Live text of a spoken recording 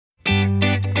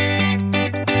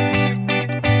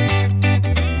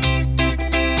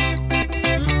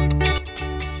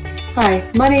Hi,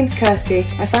 my name's Kirsty.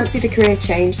 I fancied a career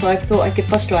change, so I thought I'd give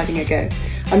bus driving a go.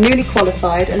 I'm newly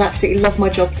qualified and absolutely love my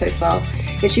job so far.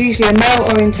 It's usually a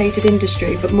male-orientated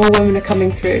industry, but more women are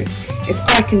coming through. If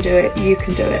I can do it, you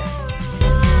can do it.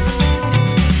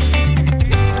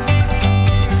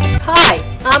 Hi,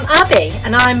 I'm Abby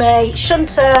and I'm a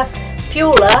shunter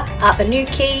fueler at the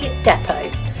Newquay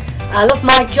depot. I love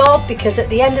my job because at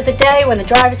the end of the day, when the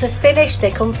drivers have finished,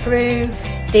 they come through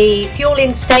the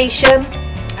fueling station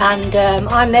and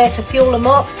I'm there to fuel them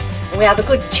up. We have a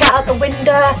good chat at the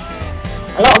window,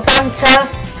 a lot of banter,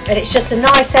 and it's just a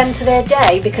nice end to their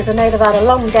day because I know they've had a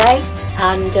long day,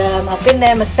 and I've been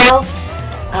there myself.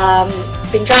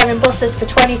 Been driving buses for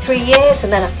 23 years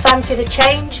and then I fancied a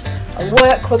change, and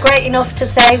work were great enough to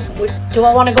say, do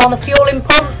I want to go on the fueling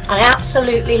pump? And I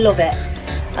absolutely love it.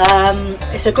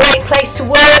 It's a great place to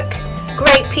work,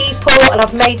 great people, and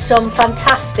I've made some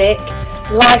fantastic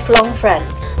lifelong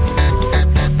friends.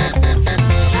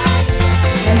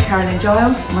 I'm Carolyn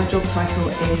Giles. My job title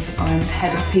is I'm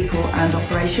Head of People and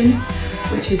Operations,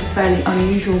 which is a fairly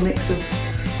unusual mix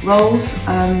of roles,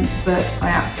 but I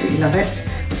absolutely love it.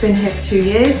 I've been here for 2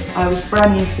 years. I was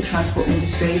brand new to the transport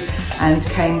industry and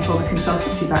came from a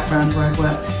consultancy background where I've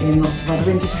worked in lots of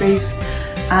other industries.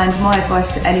 And my advice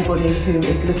to anybody who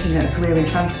is looking at a career in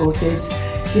transport is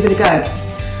give it a go.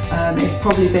 It's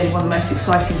probably been one of the most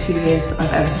exciting 2 years that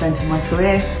I've ever spent in my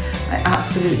career. I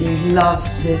absolutely love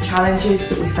the challenges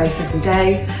that we face every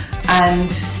day, and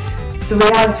the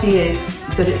reality is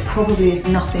that it probably is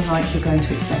nothing like you're going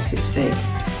to expect it to be.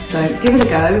 So give it a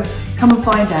go, come and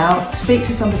find out, speak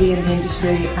to somebody in the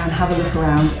industry and have a look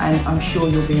around, and I'm sure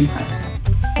you'll be impressed.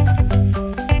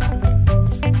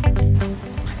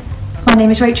 My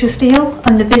name is Rachel Steele.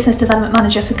 I'm the Business Development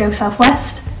Manager for Go South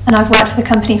West, and I've worked for the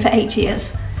company for 8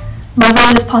 years. My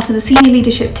role is part of the senior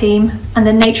leadership team, and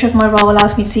the nature of my role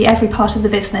allows me to see every part of the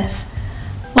business.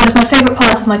 One of my favourite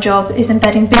parts of my job is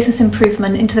embedding business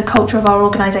improvement into the culture of our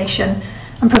organisation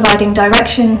and providing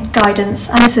direction, guidance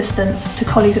and assistance to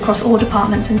colleagues across all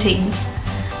departments and teams.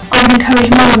 I would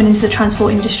encourage more women into the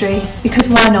transport industry because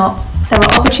why not? There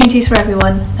are opportunities for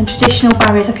everyone and traditional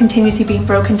barriers are continuously being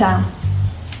broken down.